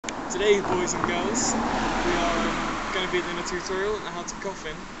Today, boys and girls, we are going to be doing a tutorial on how to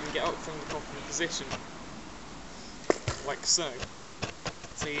coffin and get up from the coffin position, like so.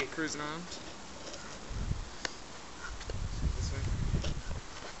 See it cruising around. This way.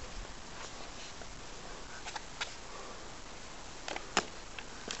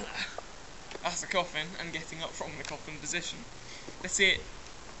 That's the coffin and getting up from the coffin position. Let's see it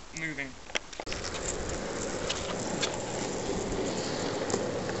moving.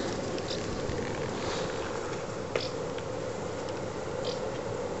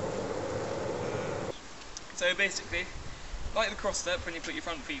 So basically, like the cross step when you put your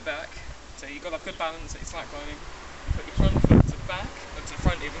front feet back, so you've got to have good balance, it's slack lining. You put your front foot to the back, or to the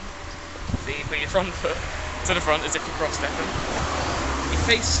front even. So you put your front foot to the front as if you're cross stepping. You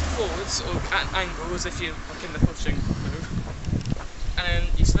face forwards or at an angle as if you're like in the pushing move. And then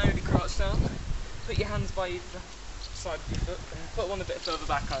you slowly crouch down, put your hands by either side of your foot, and put one a bit further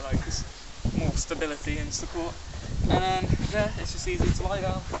back I like, because more stability and support. And then there, it's just easy to lie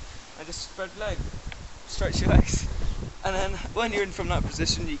down and just spread your legs. Stretch your legs, and then when you're in from that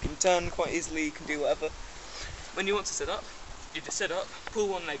position you can turn quite easily, you can do whatever. When you want to sit up, you just sit up, pull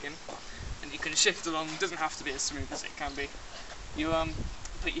one leg in, and you can shift along. It doesn't have to be as smooth as it can be. You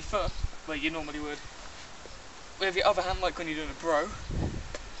put your foot where you normally would, with your other hand, like when you're doing a bro,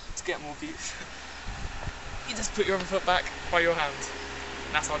 to get more views. You just put your other foot back by your hand,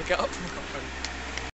 and that's how to get up from the coffin.